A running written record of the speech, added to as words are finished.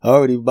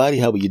All right, everybody,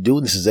 how are you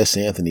doing? This is S.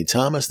 Anthony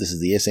Thomas. This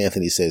is the S.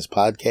 Anthony Says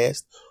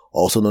podcast,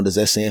 also known as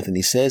S.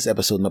 Anthony Says,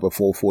 episode number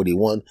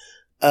 441.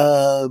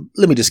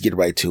 Let me just get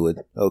right to it,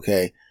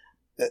 okay?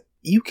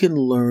 You can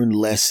learn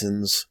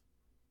lessons,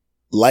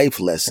 life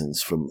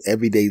lessons from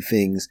everyday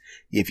things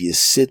if you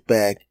sit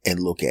back and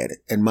look at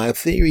it. And my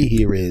theory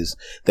here is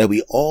that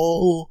we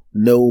all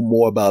know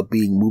more about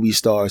being movie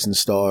stars and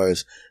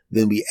stars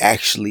than we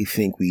actually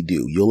think we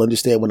do. You'll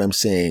understand what I'm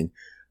saying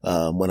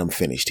when I'm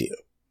finished here.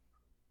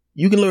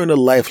 You can learn a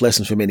life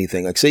lesson from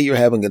anything. Like, say you're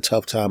having a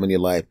tough time in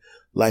your life.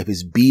 Life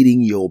is beating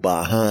you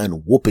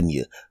behind, whooping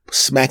you,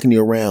 smacking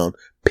you around,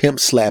 pimp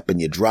slapping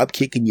you, drop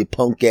kicking your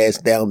punk ass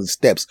down the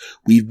steps.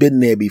 We've been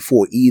there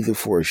before, either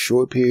for a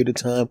short period of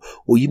time,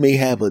 or you may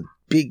have a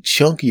big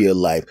chunk of your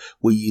life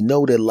where you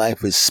know that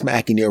life is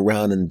smacking you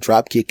around and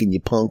drop kicking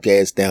your punk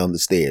ass down the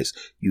stairs.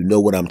 You know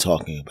what I'm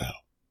talking about.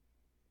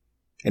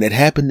 And it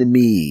happened to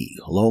me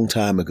a long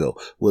time ago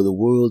where the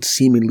world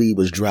seemingly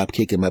was drop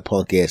kicking my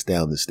punk ass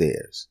down the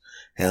stairs.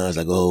 And I was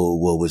like, oh,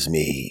 woe was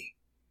me.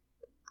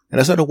 And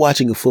I started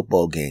watching a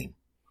football game.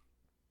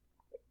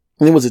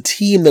 And there was a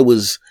team that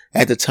was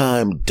at the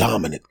time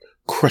dominant,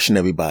 crushing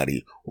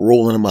everybody,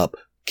 rolling them up,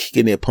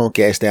 kicking their punk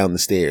ass down the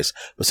stairs.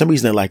 For some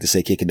reason, I like to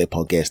say kicking their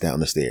punk ass down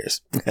the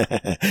stairs.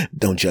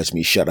 Don't judge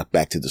me. Shut up.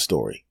 Back to the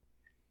story.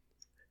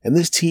 And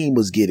this team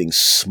was getting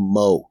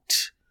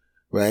smoked,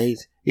 right?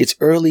 It's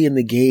early in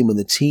the game and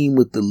the team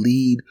with the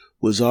lead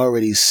was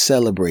already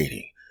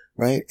celebrating,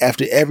 right?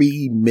 After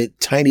every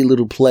tiny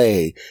little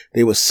play,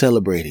 they were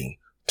celebrating,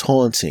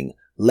 taunting,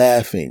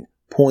 laughing,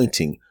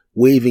 pointing,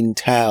 waving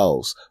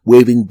towels,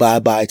 waving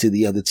bye-bye to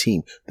the other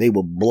team. They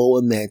were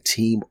blowing that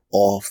team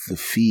off the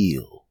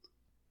field.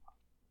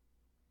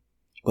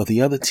 But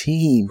the other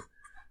team,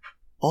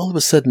 all of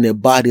a sudden their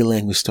body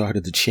language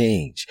started to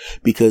change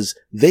because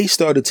they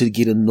started to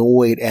get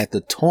annoyed at the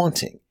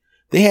taunting.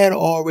 They had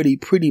already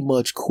pretty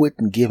much quit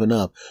and given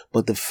up,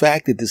 but the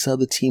fact that this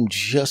other team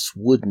just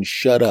wouldn't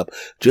shut up,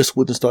 just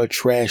wouldn't start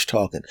trash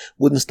talking,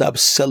 wouldn't stop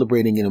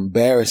celebrating and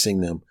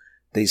embarrassing them,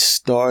 they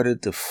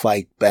started to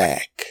fight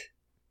back.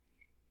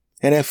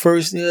 And at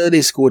first,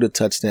 they scored a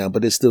touchdown,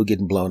 but they're still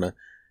getting blown up.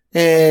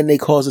 And they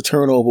caused a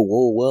turnover.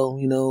 Whoa,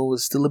 well,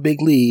 it's still a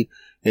big lead.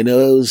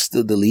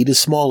 The lead is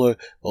smaller.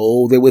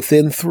 Oh, they're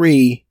within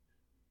 3.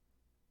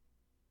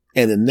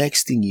 And the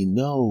next thing you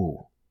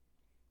know,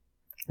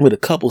 with a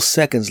couple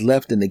seconds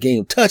left in the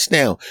game,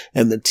 touchdown.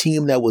 And the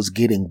team that was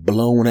getting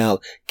blown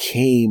out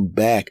came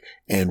back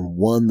and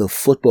won the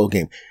football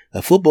game.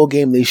 A football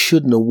game they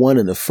shouldn't have won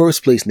in the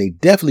first place, and they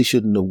definitely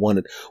shouldn't have won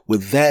it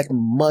with that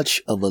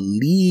much of a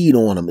lead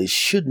on them. It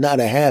should not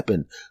have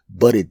happened,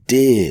 but it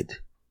did.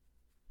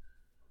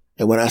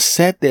 And when I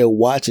sat there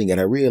watching it,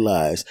 I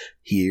realized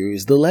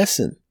here's the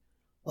lesson.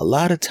 A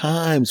lot of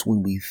times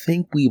when we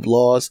think we've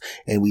lost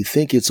and we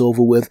think it's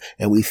over with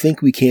and we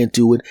think we can't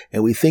do it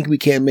and we think we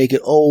can't make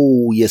it,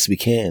 oh, yes, we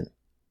can.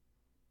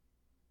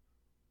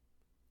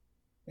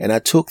 And I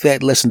took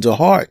that lesson to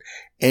heart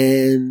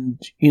and,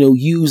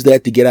 used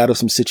that to get out of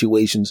some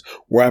situations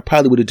where I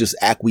probably would have just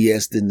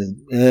acquiesced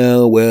in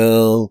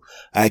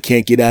I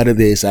can't get out of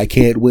this. I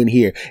can't win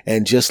here.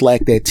 And just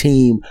like that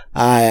team,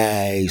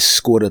 I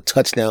scored a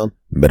touchdown,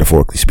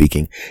 metaphorically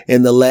speaking,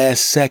 in the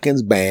last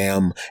seconds,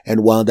 bam,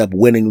 and wound up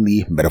winning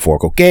the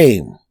metaphorical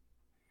game.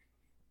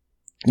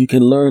 You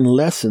can learn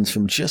lessons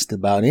from just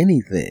about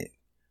anything.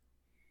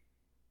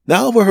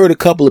 Now, I overheard a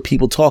couple of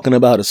people talking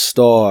about a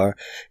star,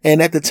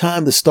 and at the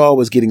time the star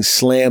was getting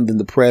slammed in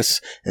the press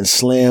and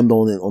slammed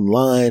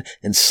online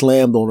and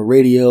slammed on the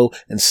radio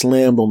and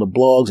slammed on the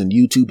blogs and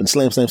YouTube and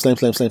slam.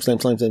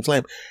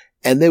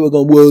 And they were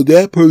going, well,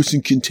 that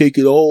person can take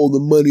it all the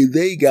money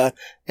they got.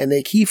 And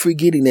they keep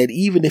forgetting that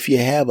even if you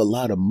have a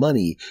lot of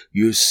money,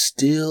 you're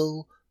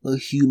still a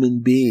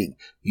human being.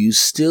 You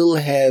still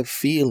have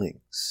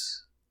feelings.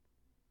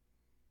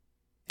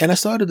 And I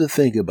started to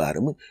think about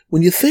it.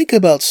 When you think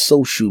about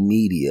social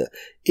media,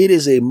 it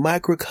is a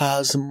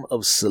microcosm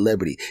of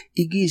celebrity.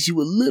 It gives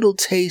you a little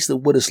taste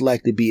of what it's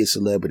like to be a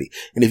celebrity.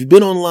 And if you've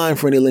been online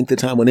for any length of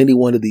time on any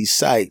one of these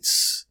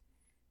sites,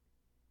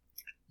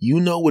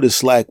 you know what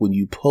it's like when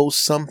you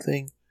post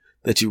something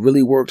that you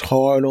really worked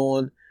hard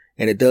on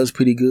and it does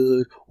pretty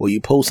good, or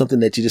you post something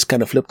that you just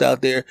kind of flipped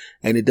out there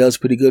and it does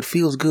pretty good.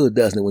 Feels good,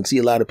 doesn't it? When you see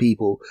a lot of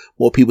people,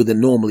 more people than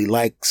normally,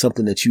 like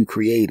something that you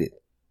created.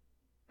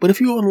 But if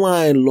you're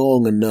online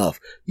long enough,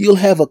 you'll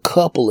have a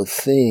couple of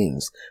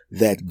things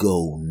that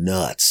go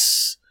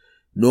nuts.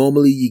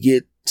 Normally you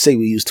get, say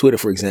we use Twitter,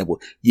 for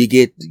example, you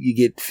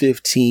get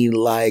 15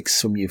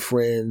 likes from your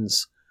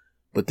friends.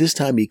 But this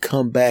time you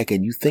come back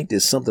and you think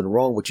there's something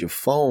wrong with your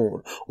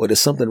phone or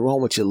there's something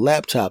wrong with your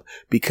laptop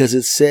because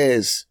it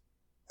says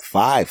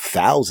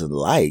 5,000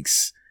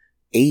 likes.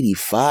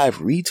 85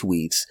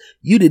 retweets.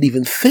 You didn't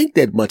even think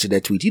that much of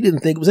that tweet. You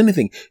didn't think it was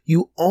anything.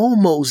 You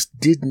almost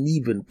didn't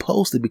even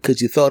post it because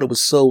you thought it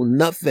was so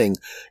nothing.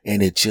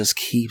 And it just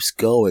keeps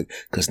going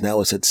because now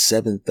it's at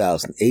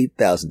 7,000,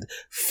 8,000,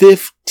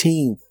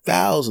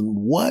 15,000.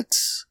 What?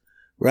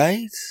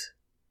 Right?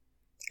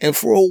 And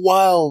for a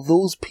while,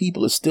 those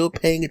people are still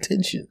paying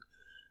attention.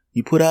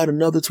 You put out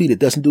another tweet. It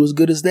doesn't do as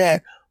good as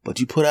that, but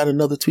you put out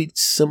another tweet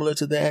similar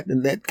to that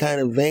in that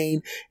kind of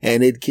vein,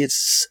 and it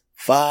gets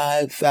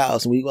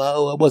 5,000. We go,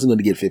 oh, I wasn't going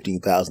to get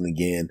 15,000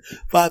 again.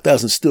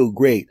 5,000 is still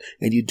great.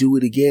 And you do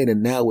it again,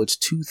 and now it's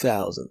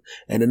 2,000.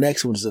 And the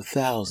next one's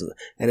 1,000.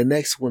 And the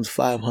next one's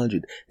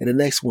 500. And the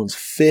next one's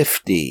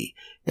 50.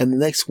 And the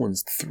next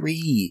one's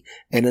 3.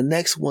 And the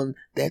next one,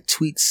 that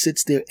tweet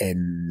sits there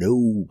and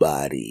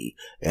nobody,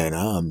 and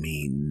I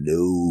mean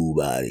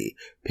nobody,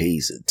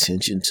 pays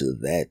attention to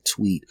that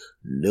tweet.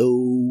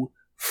 No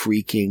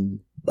freaking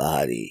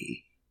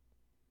body.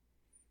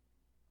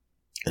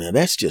 And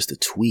that's just a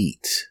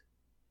tweet.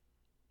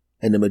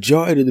 And the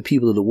majority of the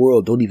people of the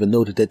world don't even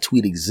know that that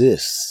tweet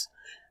exists.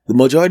 The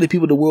majority of the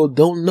people of the world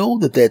don't know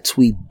that that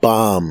tweet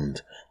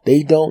bombed.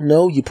 They don't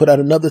know. You put out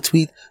another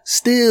tweet,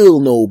 still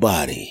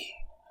nobody.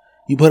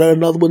 You put out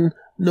another one,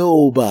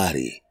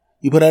 nobody.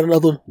 You put out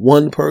another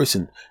one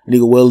person. And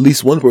you go, well, at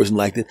least one person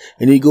liked it.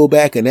 And then you go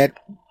back and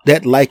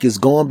that like is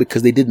gone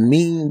because they didn't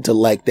mean to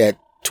like that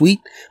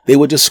tweet. They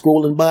were just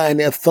scrolling by and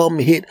their thumb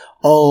hit.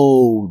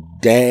 Oh,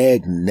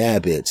 dag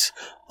nabbits.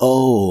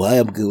 Oh,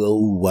 I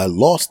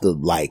lost the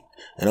like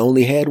and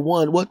only had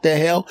one. What the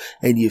hell?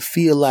 And you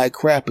feel like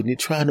crap and you're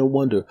trying to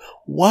wonder,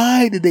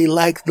 why did they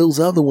like those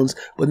other ones,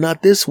 but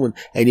not this one?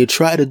 And you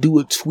try to do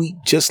a tweet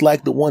just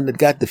like the one that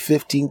got the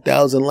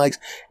 15,000 likes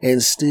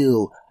and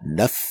still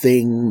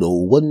nothing. No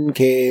one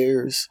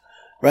cares.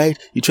 Right?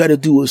 You try to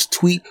do a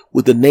tweet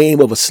with the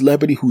name of a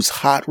celebrity who's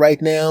hot right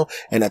now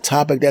and a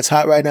topic that's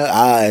hot right now.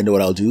 I know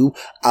what I'll do.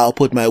 I'll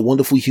put my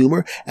wonderful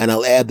humor and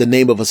I'll add the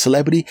name of a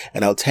celebrity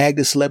and I'll tag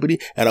the celebrity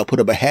and I'll put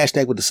up a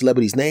hashtag with the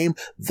celebrity's name.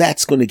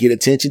 That's going to get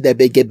attention. That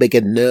big get bigger.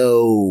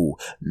 No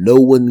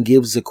one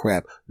gives a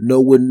crap.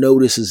 No one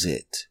notices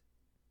it.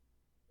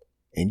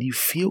 And you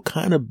feel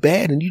kind of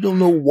bad and you don't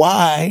know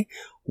why.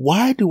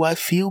 Why do I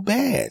feel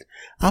bad?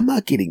 I'm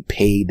not getting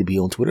paid to be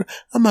on Twitter.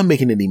 I'm not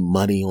making any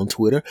money on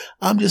Twitter.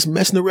 I'm just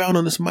messing around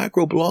on this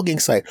micro-blogging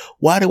site.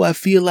 Why do I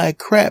feel like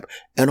crap?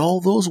 And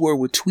all those were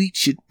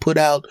tweets you'd put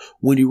out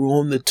when you were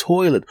on the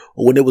toilet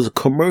or when there was a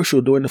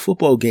commercial during the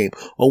football game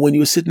or when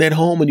you were sitting at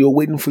home and you were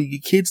waiting for your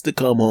kids to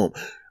come home.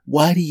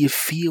 Why do you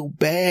feel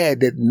bad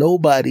that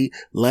nobody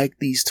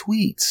liked these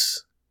tweets?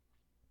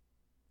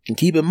 And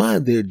keep in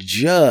mind, they're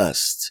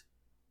just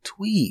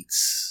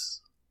tweets.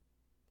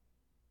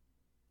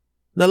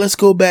 Now let's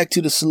go back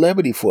to the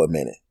celebrity for a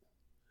minute,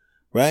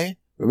 right?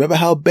 Remember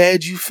how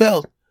bad you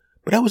felt,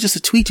 but that was just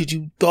a tweet that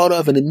you thought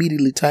of and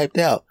immediately typed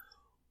out.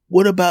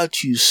 What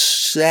about you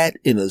sat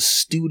in a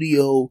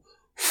studio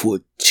for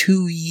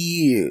 2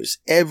 years,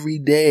 every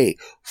day,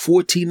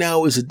 14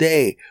 hours a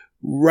day,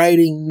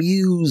 writing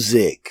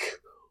music,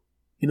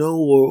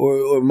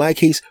 or in my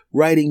case,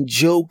 writing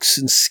jokes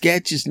and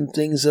sketches and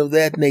things of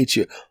that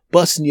nature,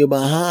 busting your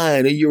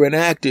behind, or you're an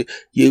actor.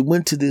 You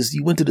went to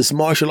this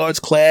martial arts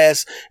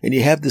class and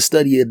you have to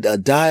study a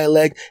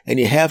dialect and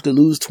you have to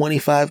lose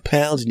 25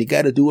 pounds and you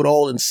got to do it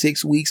all in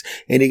 6 weeks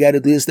and you got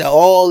to do this, that,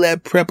 all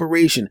that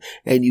preparation,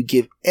 and you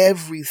give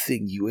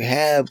everything you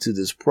have to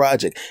this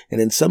project. And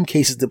in some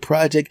cases, the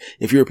project,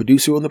 if you're a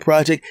producer on the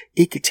project,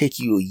 it could take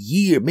you a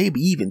year,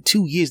 maybe even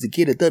 2 years to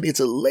get it done. It's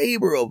a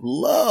labor of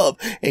love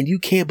and you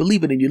can't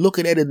believe it. And you're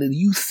looking at it and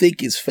you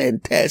think it's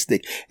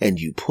fantastic and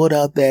you put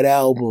out that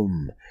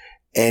album.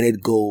 And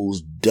it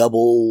goes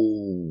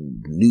double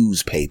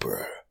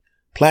newspaper,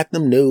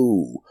 platinum,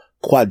 no,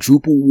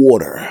 quadruple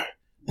water,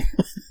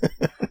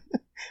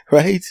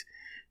 right?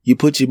 You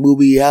put your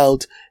movie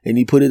out and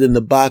you put it in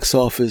the box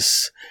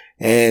office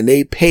and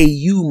they pay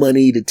you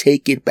money to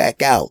take it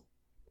back out.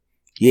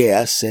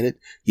 Yeah, I said it.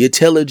 You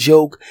tell a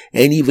joke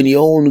and even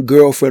your own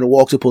girlfriend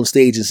walks up on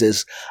stage and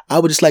says, I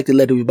would just like to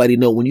let everybody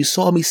know when you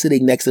saw me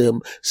sitting next to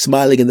him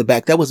smiling in the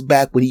back, that was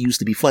back when he used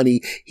to be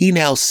funny. He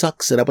now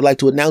sucks and I would like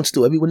to announce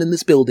to everyone in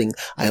this building,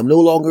 I am no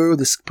longer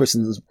this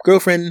person's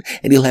girlfriend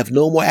and he'll have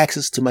no more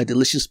access to my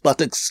delicious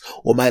buttocks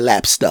or my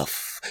lap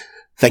stuff.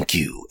 Thank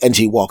you. And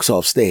she walks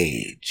off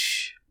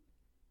stage.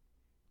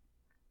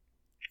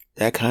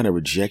 That kind of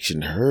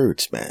rejection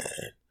hurts, man.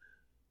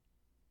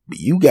 But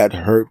you got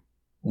hurt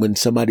when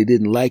somebody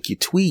didn't like your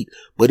tweet,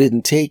 but it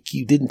didn't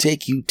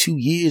take you 2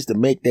 years to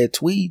make that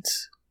tweet,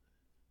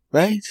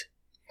 right?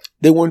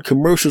 There weren't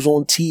commercials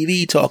on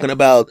TV talking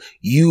about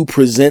you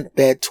present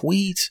that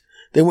tweet.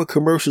 There weren't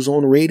commercials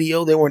on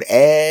radio. There weren't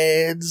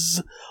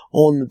ads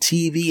on the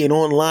TV and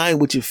online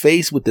with your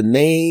face with the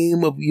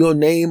name of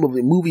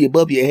the movie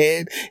above your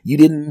head. You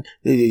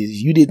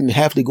didn't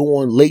have to go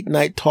on late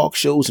night talk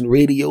shows and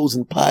radios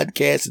and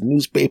podcasts and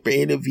newspaper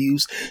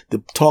interviews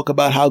to talk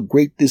about how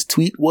great this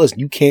tweet was.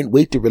 You can't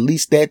wait to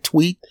release that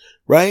tweet,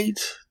 right?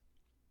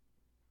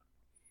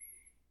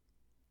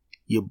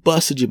 You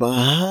busted your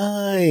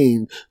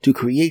behind to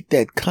create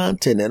that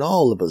content and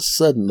all of a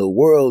sudden the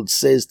world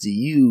says to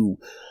you,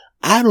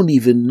 I don't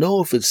even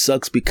know if it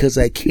sucks because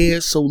I care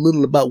so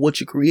little about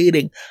what you're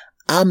creating.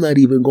 I'm not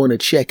even going to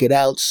check it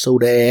out, so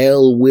to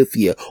hell with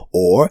you.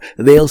 Or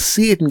they'll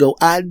see it and go,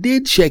 I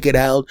did check it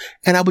out,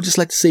 and I would just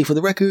like to say for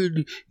the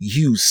record,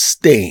 you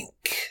stink.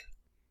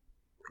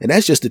 And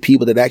that's just the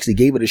people that actually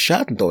gave it a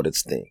shot and thought it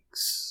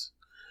stinks.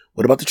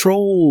 What about the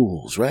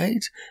trolls,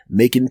 right?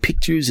 Making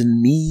pictures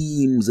and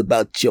memes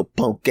about your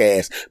punk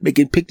ass.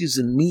 Making pictures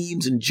and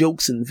memes and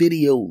jokes and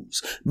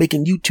videos.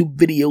 Making YouTube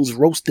videos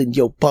roasting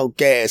your punk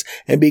ass.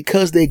 And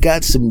because they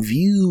got some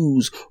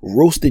views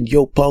roasting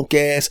your punk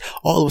ass,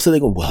 all of a sudden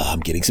they go, well, I'm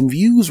getting some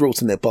views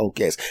roasting that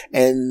punk ass.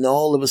 And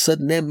all of a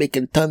sudden they're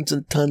making tons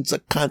and tons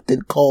of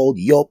content called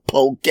your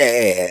punk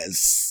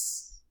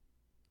ass.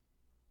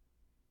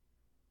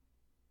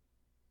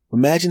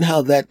 Imagine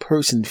how that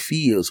person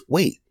feels.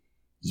 Wait.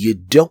 You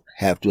don't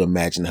have to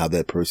imagine how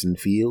that person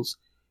feels.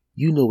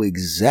 You know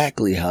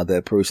exactly how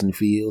that person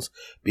feels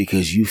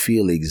because you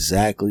feel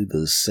exactly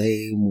the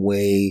same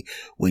way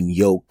when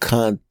your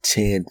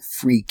content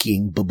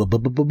freaking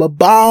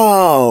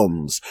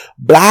bombs.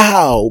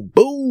 Blow,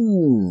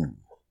 boom.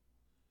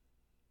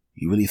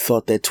 You really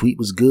thought that tweet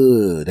was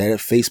good. That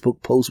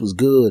Facebook post was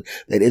good.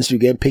 That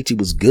Instagram picture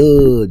was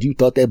good. You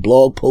thought that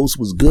blog post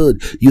was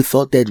good. You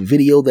thought that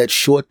video, that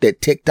short, that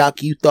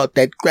TikTok, you thought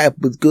that crap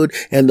was good.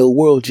 And the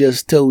world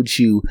just told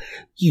you,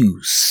 you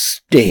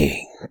stink.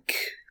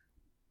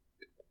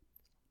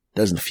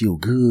 Doesn't feel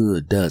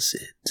good, does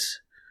it?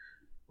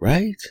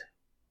 Right?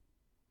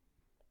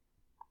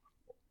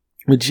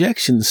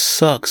 Rejection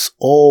sucks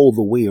all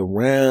the way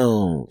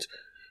around.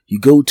 You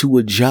go to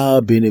a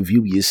job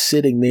interview, you're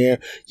sitting there,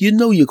 you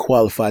know you're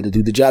qualified to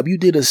do the job. You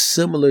did a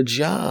similar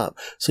job.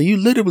 So you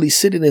literally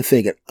sitting there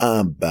thinking,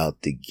 I'm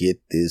about to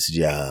get this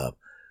job.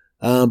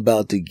 I'm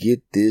about to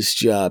get this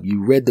job.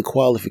 You read the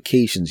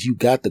qualifications. You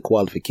got the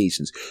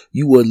qualifications.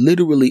 You were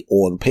literally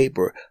on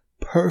paper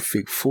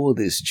perfect for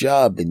this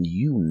job and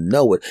you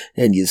know it.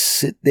 And you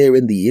sit there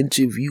in the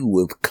interview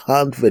with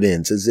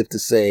confidence as if to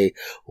say,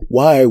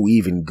 why are we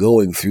even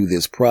going through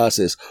this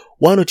process?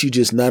 Why don't you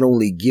just not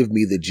only give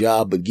me the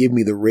job, but give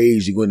me the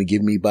raise you're going to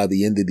give me by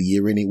the end of the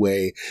year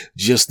anyway,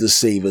 just to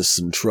save us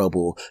some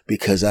trouble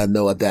because I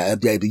know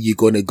that you're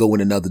going to go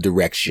in another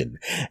direction.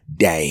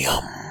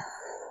 Damn.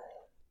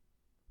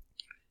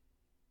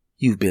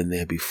 You've been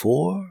there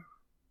before.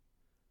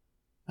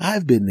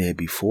 I've been there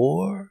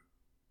before.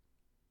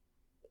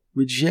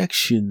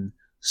 Rejection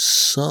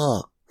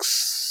sucks.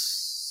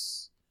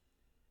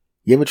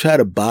 You ever try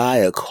to buy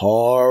a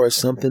car or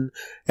something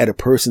at a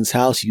person's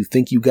house? You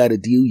think you got a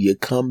deal. You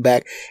come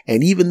back.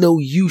 And even though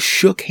you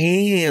shook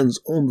hands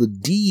on the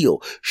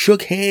deal,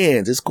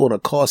 it's going to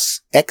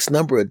cost X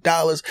number of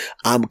dollars.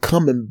 I'm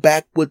coming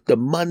back with the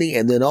money.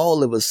 And then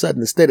all of a sudden,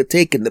 instead of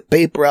taking the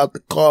paper out the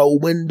car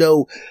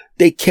window,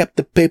 they kept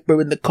the paper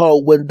in the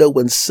car window.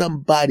 When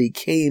somebody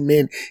came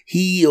in,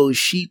 he or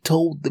she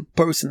told the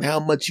person how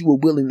much you were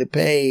willing to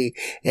pay.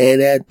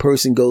 And that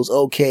person goes,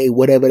 okay,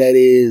 whatever that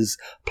is,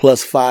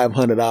 plus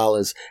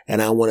 $500.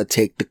 And I want to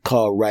take the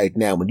car right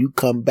now. When you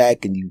come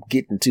back and you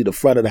get into the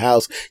front of the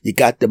house, you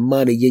got the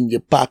money in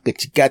your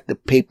pocket. You got the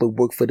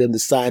paperwork for them to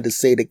sign to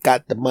say they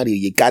got the money. Or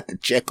you got the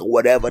check or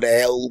whatever the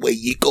hell way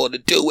you're going to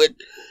do it.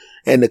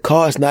 And the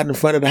car's not in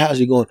front of the house.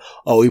 You're going,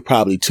 oh, he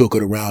probably took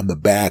it around the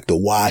back to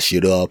wash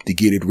it up, to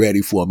get it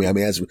ready for me. I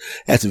mean,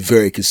 that's a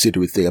very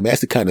considerate thing. I mean,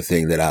 that's the kind of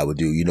thing that I would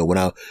do.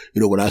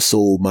 When I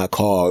sold my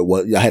car,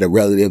 I had a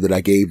relative that I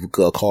gave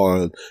a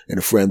car and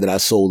a friend that I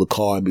sold a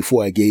car. And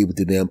before I gave it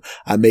to them,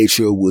 I made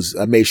sure it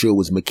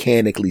was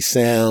mechanically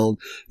sound.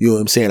 You know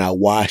what I'm saying? I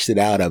washed it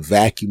out. I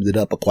vacuumed it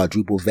up. I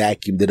quadruple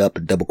vacuumed it up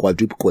and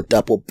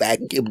quadruple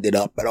vacuumed it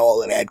up and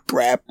all of that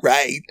crap,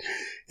 right?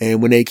 And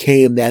when they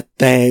came, that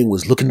thing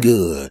was looking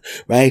good,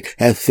 right?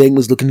 That thing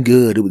was looking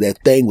good. That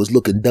thing was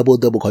looking double,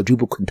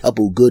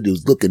 quadruple good. It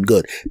was looking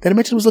good. Did I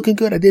mention it was looking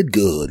good? I did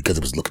good because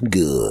it was looking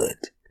good.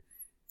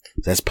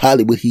 That's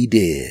probably what he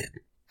did.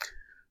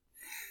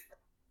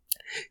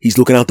 He's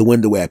looking out the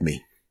window at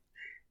me.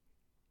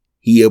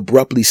 He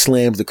abruptly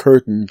slams the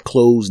curtain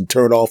closed and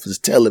turned off his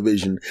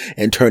television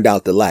and turned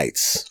out the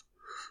lights.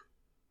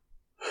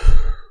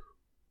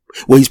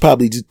 Well, he's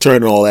probably just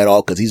turning all that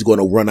off because he's going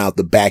to run out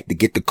the back to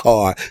get the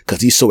car because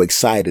he's so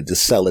excited to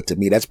sell it to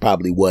me. That's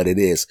probably what it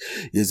is.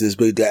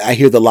 I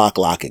hear the lock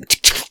locking.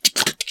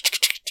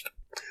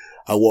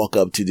 I walk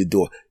up to the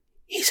door.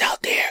 He's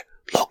out there.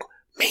 Look,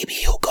 maybe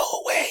he'll go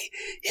away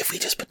if we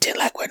just pretend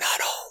like we're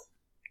not home.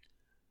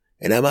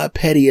 And am I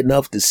petty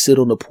enough to sit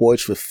on the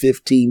porch for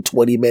 15,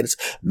 20 minutes,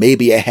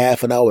 maybe a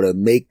half an hour to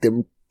make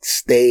them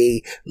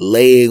stay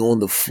laying on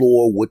the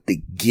floor with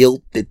the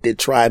guilt that they're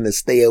trying to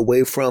stay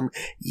away from?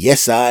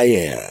 Yes, I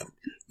am.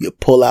 You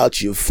pull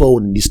out your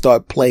phone and you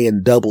start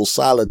playing double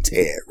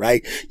solitaire,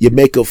 right? You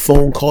make a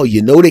phone call.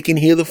 You know they can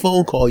hear the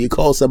phone call. You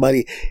call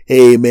somebody,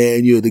 hey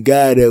man, you're the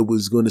guy that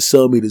was going to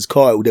sell me this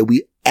car that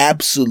we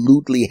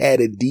absolutely had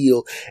a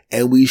deal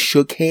and we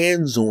shook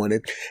hands on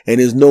it. And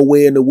there's no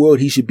way in the world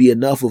he should be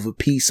enough of a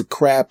piece of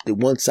crap that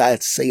once I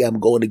say I'm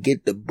going to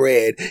get the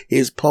bread,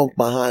 his punk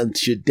behind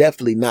should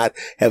definitely not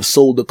have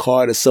sold the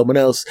car to someone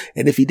else.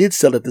 And if he did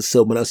sell it to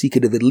someone else, he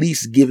could have at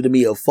least given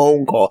me a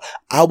phone call.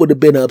 I would have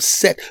been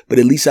upset, but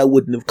at least I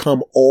wouldn't have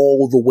come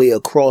all the way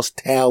across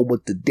town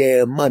with the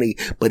damn money.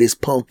 But his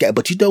punk guy,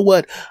 but you know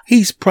what?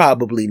 He's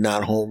probably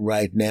not home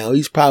right now.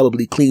 He's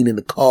probably cleaning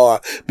the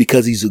car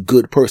because he's a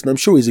good person. I'm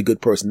sure he's a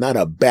good person, not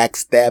a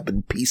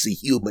backstabbing piece of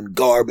human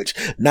garbage,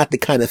 not the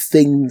kind of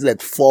thing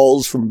that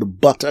falls from the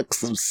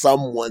buttocks of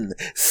someone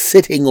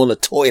sitting on a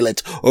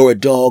toilet or a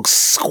dog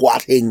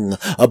squatting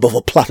above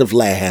a plot of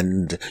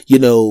land. You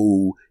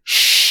know,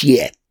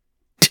 shit.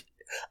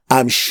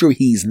 I'm sure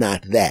he's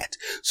not that.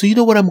 So you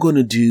know what I'm going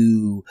to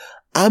do?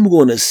 I'm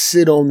going to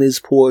sit on this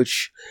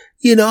porch.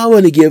 You know, I'm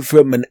going to give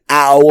him an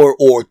hour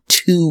or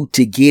two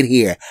to get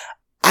here.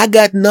 I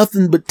got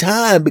nothing but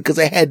time because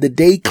I had the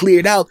day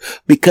cleared out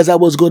because I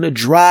was going to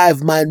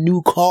drive my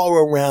new car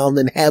around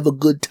and have a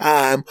good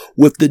time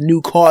with the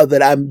new car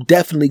that I'm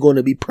definitely going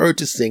to be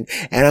purchasing.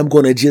 And I'm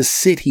going to just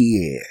sit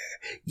here.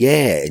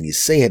 Yeah. And you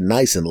say it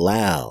nice and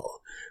loud,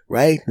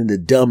 right? And the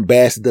dumb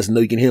bastard doesn't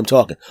know you can hear him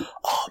talking.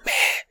 Oh man,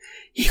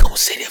 he going to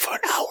sit here for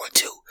an hour or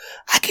two.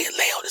 I can't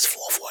lay on this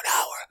floor for an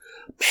hour.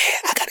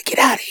 Man, I got to get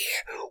out of here.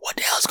 What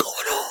the hell's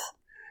going on?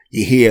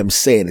 You hear him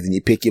saying it and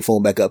you pick your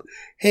phone back up.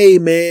 Hey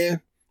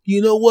man,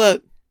 you know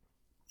what?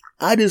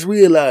 I just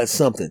realized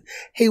something.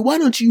 Hey, why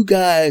don't you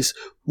guys,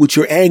 with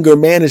your anger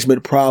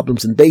management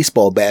problems and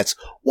baseball bats,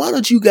 why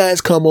don't you guys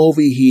come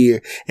over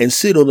here and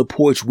sit on the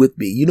porch with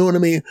me? You know what I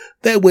mean?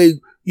 That way,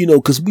 you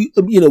know, cause we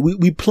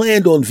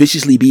planned on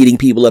viciously beating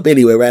people up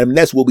anyway, right? I mean,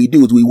 that's what we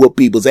do is we whoop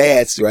people's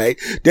ass, right?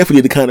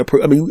 Definitely the kind of,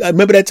 I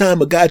remember that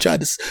time a guy I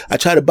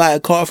tried to buy a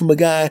car from a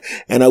guy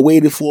and I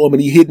waited for him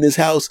and he hid in his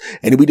house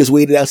and we just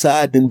waited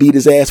outside and beat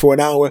his ass for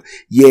an hour.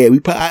 Yeah,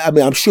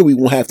 I'm sure we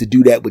won't have to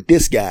do that with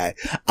this guy.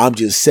 I'm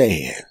just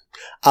saying.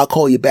 I'll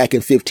call you back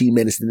in 15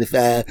 minutes. And if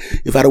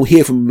I don't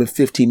hear from him in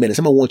 15 minutes,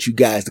 I'm going to want you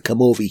guys to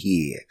come over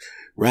here,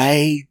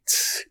 right?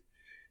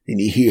 And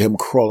you hear him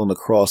crawling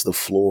across the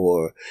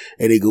floor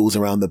and he goes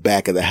around the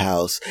back of the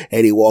house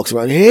and he walks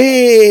around.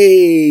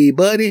 Hey,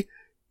 buddy.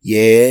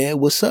 Yeah,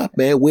 what's up,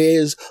 man?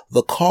 Where's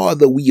the car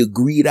that we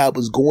agreed I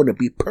was going to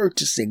be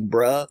purchasing,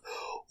 bruh?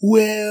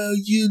 Well,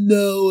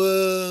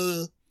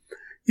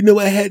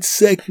 I had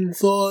second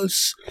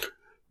thoughts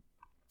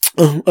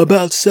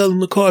about selling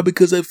the car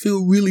because I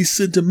feel really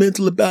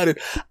sentimental about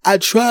it. I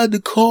tried to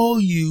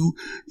call you,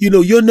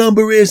 your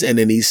number is, and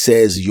then he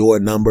says your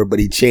number, but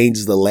he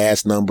changes the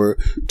last number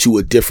to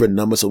a different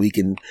number so he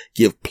can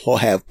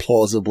have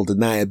plausible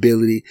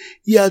deniability.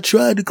 Yeah, I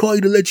tried to call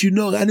you to let you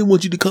know. I didn't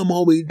want you to come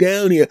all the way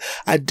down here.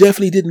 I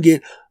definitely didn't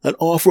get an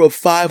offer of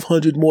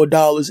 $500 more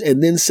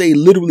and then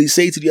literally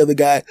say to the other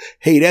guy,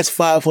 hey, that's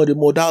 $500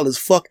 more.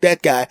 Fuck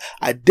that guy.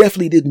 I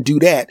definitely didn't do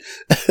that.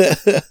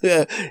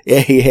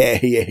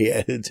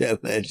 Yeah.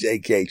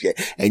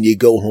 And you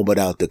go home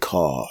without the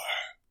car.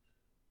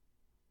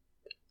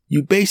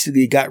 You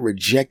basically got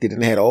rejected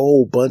and had a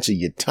whole bunch of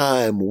your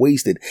time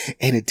wasted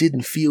and it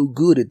didn't feel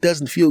good. It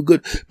doesn't feel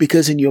good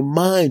because in your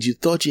mind you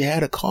thought you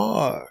had a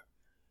car.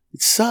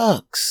 It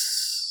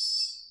sucks.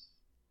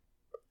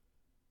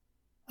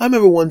 I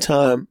remember one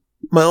time,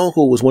 my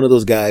uncle was one of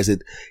those guys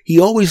that he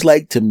always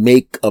liked to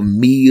make a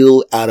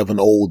meal out of an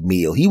old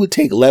meal. He would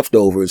take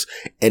leftovers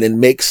and then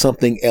make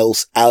something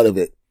else out of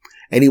it.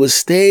 And he was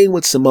staying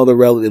with some other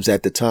relatives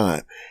at the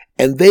time.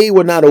 And they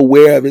were not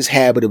aware of his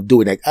habit of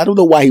doing that. I don't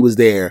know why he was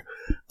there.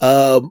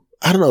 I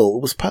don't know.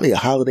 It was probably a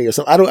holiday or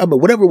something. I mean,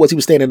 whatever it was, he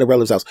was staying in the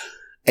relative's house.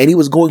 And he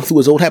was going through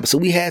his old habits. So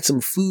we had some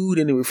food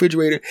in the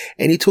refrigerator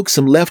and he took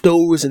some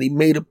leftovers and he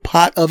made a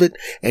pot of it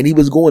and he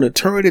was going to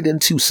turn it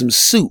into some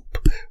soup,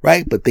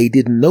 right? But they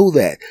didn't know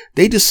that.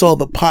 They just saw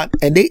the pot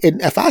and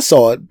if I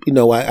saw it,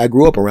 I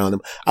grew up around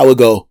them, I would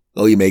go,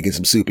 oh, you're making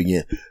some soup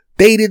again.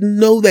 They didn't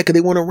know that because they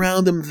weren't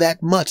around him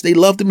that much. They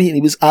loved him and he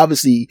was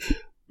obviously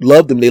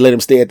loved him. They let him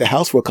stay at the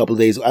house for a couple of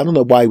days. I don't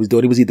know why he was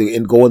doing it. He was either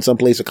going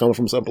someplace or coming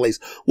from someplace,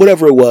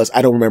 whatever it was.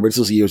 I don't remember. This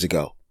was years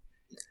ago.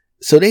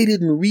 So they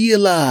didn't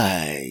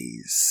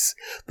realize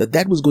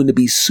that was going to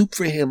be soup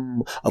for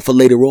him for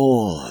later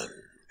on.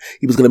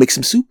 He was going to make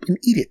some soup and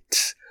eat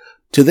it.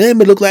 To them,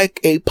 it looked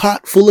like a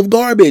pot full of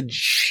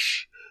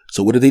garbage.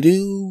 So what did they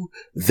do?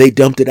 They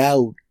dumped it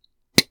out.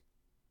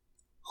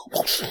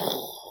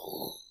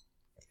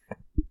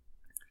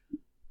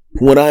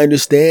 From what I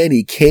understand,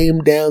 he came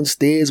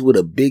downstairs with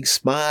a big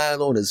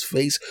smile on his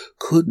face,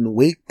 couldn't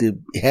wait to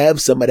have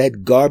some of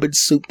that garbage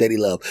soup that he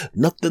loved.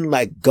 Nothing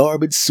like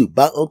garbage soup.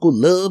 My uncle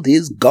loved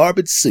his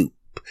garbage soup.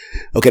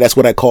 Okay, that's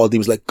what I called it. He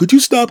was like, could you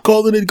stop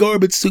calling it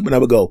garbage soup? And I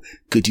would go,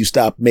 could you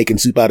stop making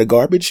soup out of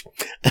garbage?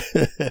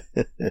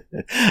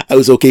 It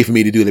was okay for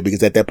me to do that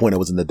because at that point I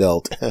was an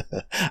adult.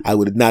 I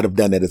would not have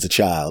done that as a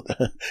child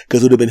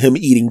because it would have been him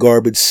eating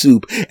garbage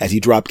soup as he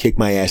drop kicked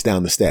my ass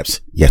down the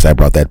steps. Yes, I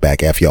brought that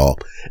back. F y'all.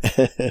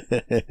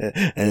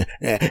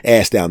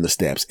 Ass down the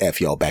steps. F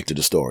y'all. Back to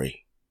the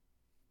story.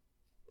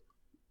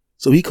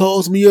 So he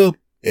calls me up.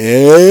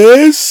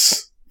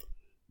 S,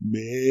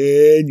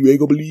 man, you ain't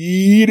gonna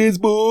believe this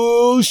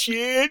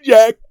bullshit,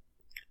 Jack.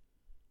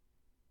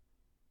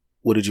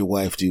 What did your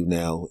wife do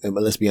now? And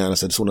let's be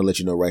honest, I just want to let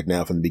you know right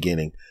now from the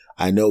beginning.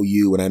 I know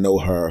you and I know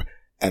her,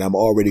 and I'm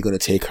already going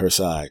to take her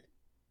side.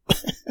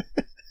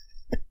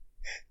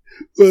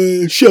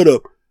 Shut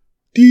up.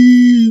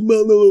 He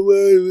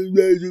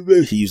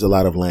used a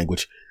lot of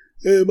language.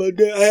 Hey, my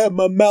dad, I have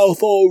my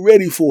mouth all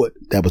ready for it.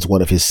 That was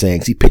one of his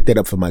sayings. He picked that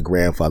up from my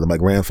grandfather. My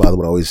grandfather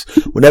would always,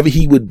 whenever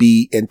he would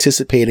be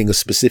anticipating a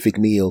specific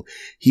meal,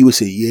 he would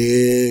say,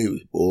 yeah,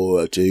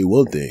 boy, I'll tell you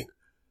one thing.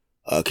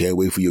 I can't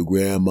wait for your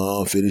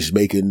grandma to finish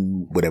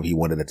making whatever he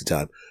wanted at the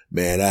time.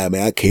 Man,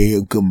 I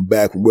can't come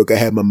back from work. I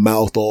had my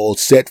mouth all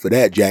set for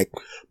that, Jack.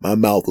 My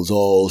mouth was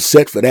all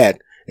set for that.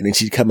 And then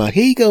she'd come out,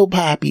 here you go,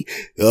 Poppy.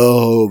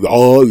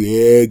 Oh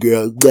yeah,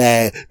 girl.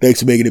 Blah. Thanks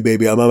for making it,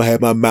 baby. I'm gonna have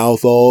my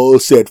mouth all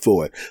set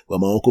for it. Well,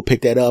 my uncle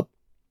picked that up.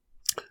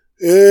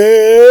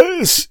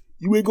 Yes,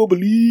 you ain't gonna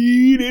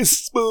believe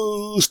this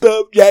smooth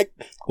stuff, Jack.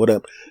 What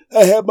up?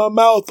 I have my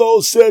mouth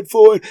all set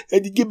for it,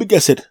 and you give me, I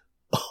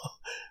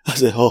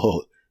said,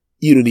 oh,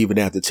 you didn't even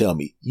have to tell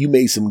me. You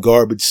made some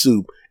garbage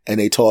soup, and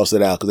they tossed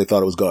it out because they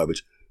thought it was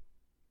garbage.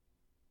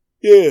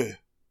 Yeah.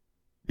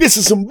 This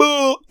is some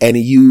bull. And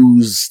he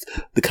used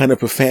the kind of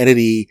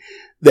profanity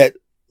that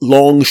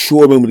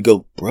longshoremen would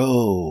go,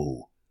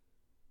 bro,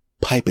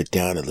 pipe it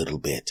down a little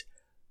bit.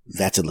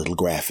 That's a little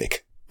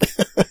graphic.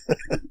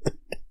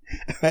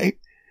 Right?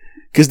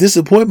 Because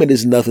disappointment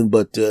is nothing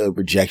but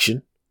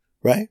rejection,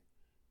 right?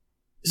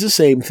 It's the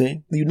same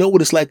thing. You know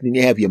what it's like when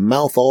you have your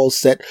mouth all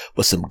set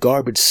for some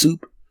garbage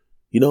soup.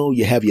 You know,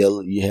 you have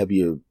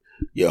your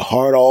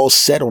heart all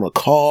set on a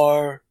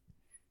car,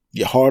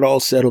 your heart all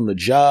set on the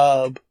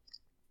job.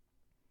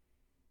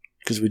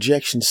 Because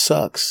rejection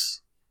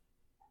sucks.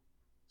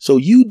 So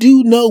you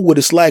do know what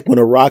it's like when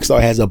a rock star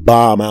has a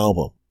bomb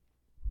album.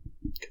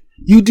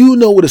 You do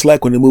know what it's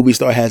like when a movie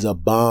star has a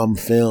bomb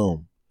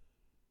film.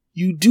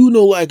 You do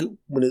know like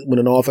when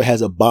an author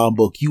has a bomb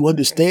book. You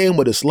understand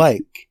what it's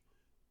like.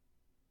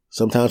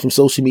 Sometimes from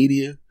social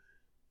media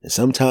and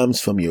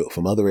sometimes from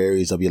other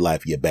areas of your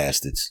life, you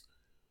bastards.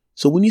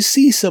 So when you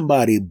see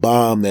somebody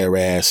bomb their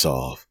ass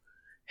off,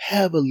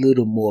 have a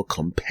little more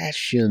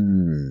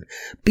compassion.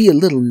 Be a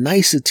little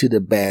nicer to the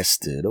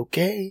bastard,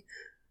 okay?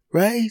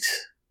 Right?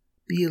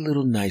 Be a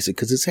little nicer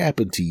because it's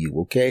happened to you,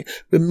 okay?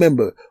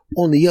 Remember,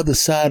 on the other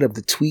side of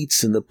the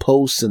tweets and the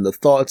posts and the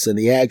thoughts and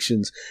the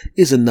actions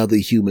is another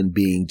human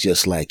being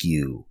just like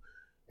you.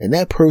 And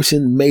that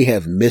person may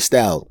have missed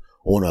out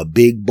on a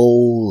big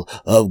bowl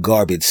of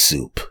garbage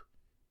soup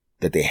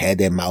that they had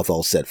their mouth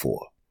all set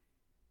for.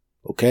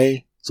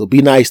 Okay? So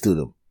be nice to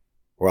them.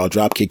 Or I'll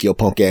drop kick your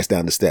punk ass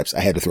down the steps.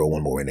 I had to throw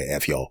one more in there,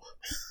 F y'all.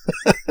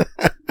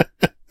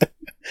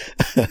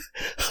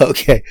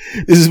 Okay.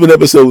 This has been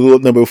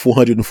episode number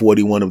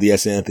 441 of the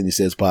S. Anthony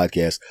Says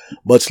podcast.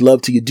 Much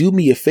love to you. Do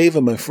me a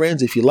favor, my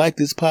friends, if you like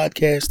this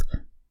podcast,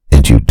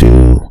 and you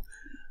do,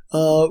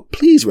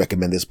 please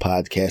recommend this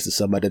podcast to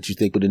somebody that you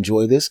think would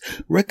enjoy this.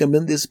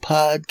 Recommend this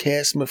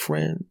podcast, my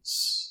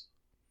friends.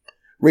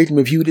 Rate and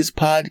review this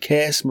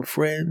podcast, my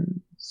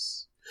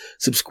friends.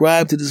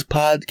 Subscribe to this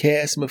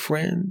podcast, my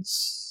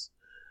friends.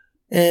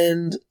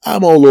 And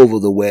I'm all over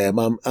the web.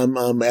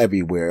 I'm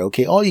everywhere.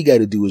 Okay. All you got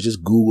to do is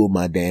just Google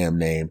my damn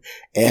name.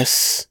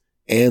 S.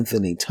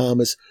 Anthony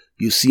Thomas.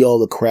 You see all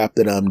the crap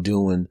that I'm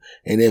doing.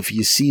 And if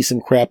you see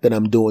some crap that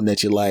I'm doing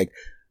that you like,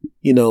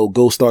 you know,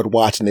 go start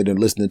watching it and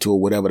listening to it,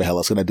 whatever the hell.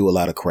 It's going to do a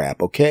lot of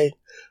crap. Okay.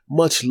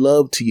 Much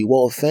love to you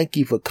all. Thank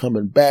you for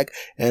coming back.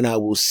 And I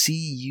will see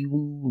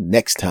you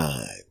next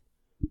time.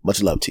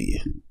 Much love to you.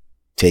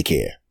 Take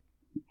care.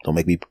 Don't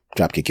make me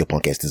drop kick your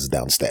punk ass. This is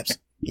down the steps.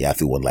 Yeah, I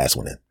threw one last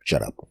one in.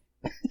 Shut up.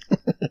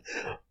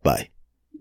 Bye.